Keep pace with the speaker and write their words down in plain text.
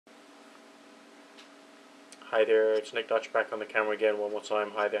Hi there, it's Nick Dutch back on the camera again one more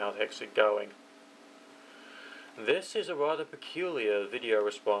time. Hi there, how the heck's it going? This is a rather peculiar video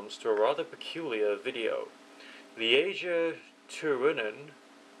response to a rather peculiar video. The Asia Turunen,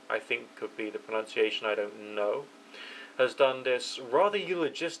 I think could be the pronunciation, I don't know, has done this rather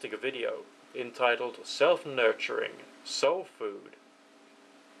eulogistic video entitled Self-Nurturing, Soul Food.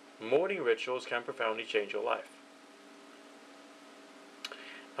 Morning rituals can profoundly change your life.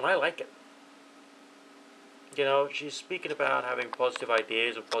 And I like it. You know, she's speaking about having positive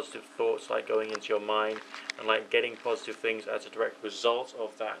ideas and positive thoughts like going into your mind and like getting positive things as a direct result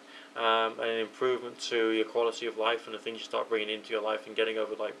of that. And an improvement to your quality of life and the things you start bringing into your life and getting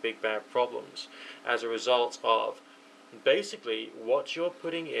over like big bad problems as a result of basically what you're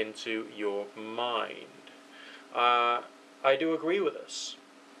putting into your mind. I do agree with this.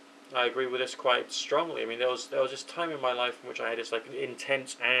 I agree with this quite strongly. I mean, there was this time in my life in which I had this like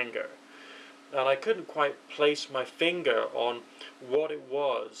intense anger. And I couldn't quite place my finger on what it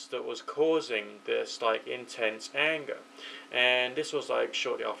was that was causing this like intense anger. And this was like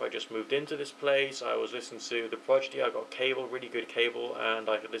shortly after I just moved into this place. I was listening to The Prodigy. I got cable, really good cable, and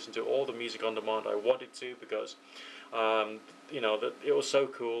I could listen to all the music on demand I wanted to because, that it was so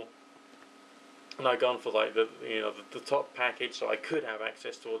cool. And I'd gone for like the top package, so I could have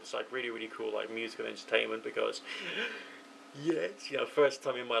access to all this like really really cool like music and entertainment because. Yes, first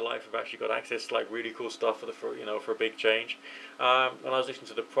time in my life I've actually got access to like really cool stuff for a big change. And I was listening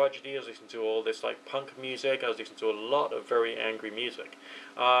to The Prodigy, I was listening to all this like punk music, I was listening to a lot of very angry music.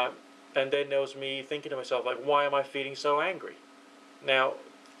 And then there was me thinking to myself, like, why am I feeling so angry? Now,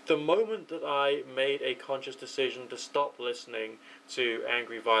 the moment that I made a conscious decision to stop listening to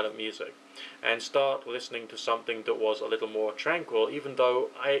angry, violent music and start listening to something that was a little more tranquil, even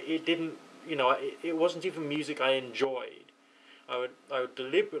though it wasn't even music I enjoyed. I would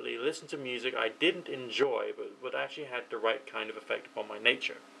deliberately listen to music I didn't enjoy, but actually had the right kind of effect upon my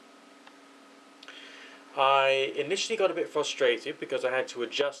nature. I initially got a bit frustrated because I had to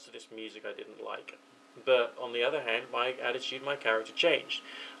adjust to this music I didn't like. But on the other hand, my attitude, my character changed.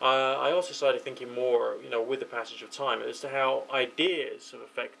 I also started thinking more, with the passage of time, as to how ideas have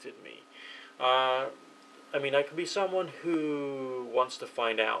affected me. I can be someone who wants to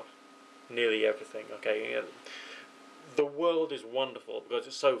find out nearly everything, okay? The world is wonderful because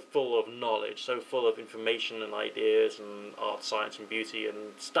it's so full of knowledge, so full of information and ideas and art, science and beauty and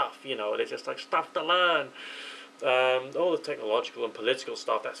stuff, there's just like stuff to learn. All the technological and political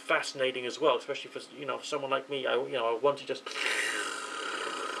stuff, that's fascinating as well, especially for someone like me. I want to just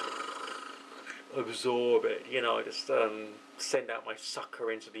absorb it, just send out my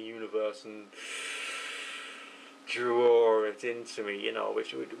sucker into the universe and draw it into me,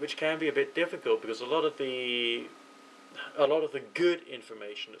 which can be a bit difficult because a lot of the good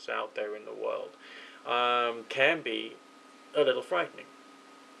information that's out there in the world can be a little frightening.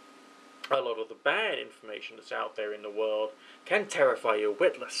 A lot of the bad information that's out there in the world can terrify you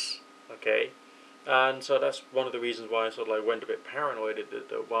witless, okay? And so that's one of the reasons why I sort of like went a bit paranoid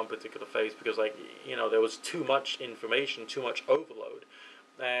at one particular phase because there was too much information, too much overload,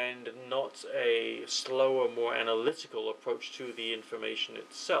 and not a slower, more analytical approach to the information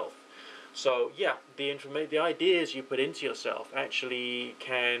itself. So yeah, the ideas you put into yourself actually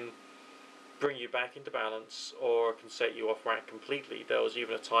can bring you back into balance or can set you off whack completely. There was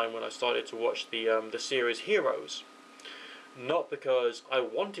even a time when I started to watch the series Heroes. Not because I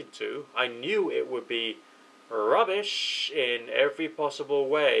wanted to, I knew it would be rubbish in every possible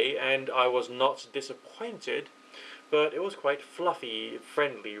way, and I was not disappointed. But it was quite fluffy,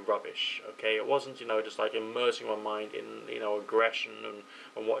 friendly rubbish, okay? It wasn't, just like immersing my mind in, aggression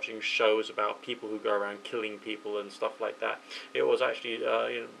and watching shows about people who go around killing people and stuff like that. It was actually,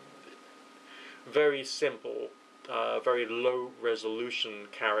 very simple, very low-resolution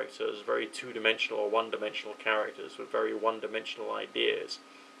characters, very two-dimensional or one-dimensional characters with very one-dimensional ideas,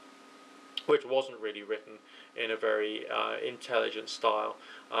 which wasn't really written in a very intelligent style.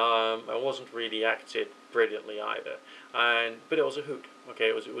 It wasn't really acted brilliantly either, but it was a hoot. Okay,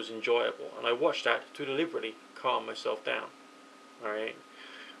 it was enjoyable, and I watched that to deliberately calm myself down. All right,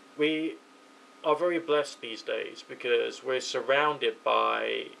 we are very blessed these days because we're surrounded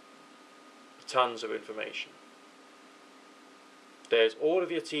by tons of information. There's all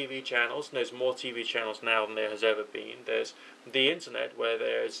of your TV channels, and there's more TV channels now than there has ever been. There's the internet, where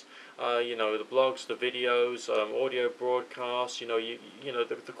there's, the blogs, the videos, audio broadcasts.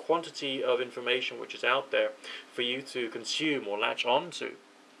 The quantity of information which is out there for you to consume or latch onto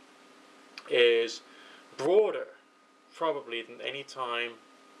is broader, probably, than any time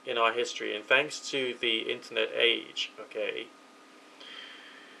in our history. And thanks to the internet age, okay,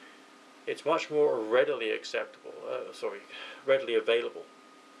 it's much more readily acceptable, readily available,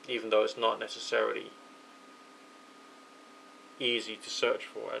 even though it's not necessarily easy to search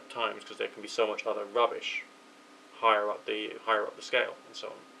for at times, because there can be so much other rubbish higher up the scale, and so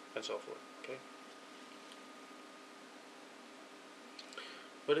on and so forth. Okay,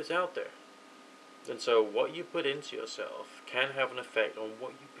 but it's out there, and so what you put into yourself can have an effect on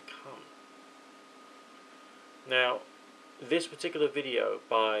what you become. Now, this particular video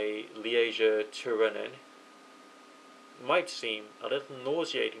by Liège Turunen might seem a little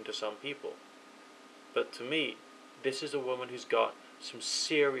nauseating to some people, but to me, this is a woman who's got some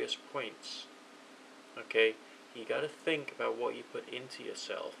serious points. Okay, you got to think about what you put into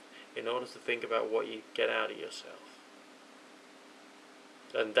yourself in order to think about what you get out of yourself,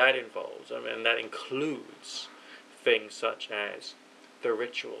 and that includes things such as the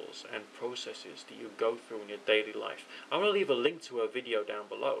rituals and processes that you go through in your daily life. I'm going to leave a link to her video down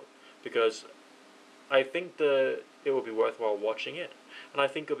below, because I think that it will be worthwhile watching it, and I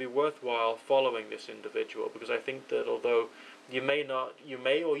think it'll be worthwhile following this individual, because I think that although you may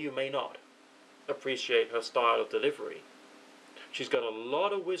or you may not appreciate her style of delivery, she's got a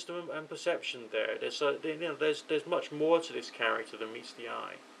lot of wisdom and perception there. There's much more to this character than meets the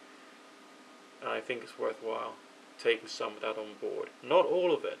eye, and I think it's worthwhile taking some of that on board. Not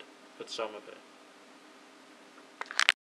all of it, but some of it.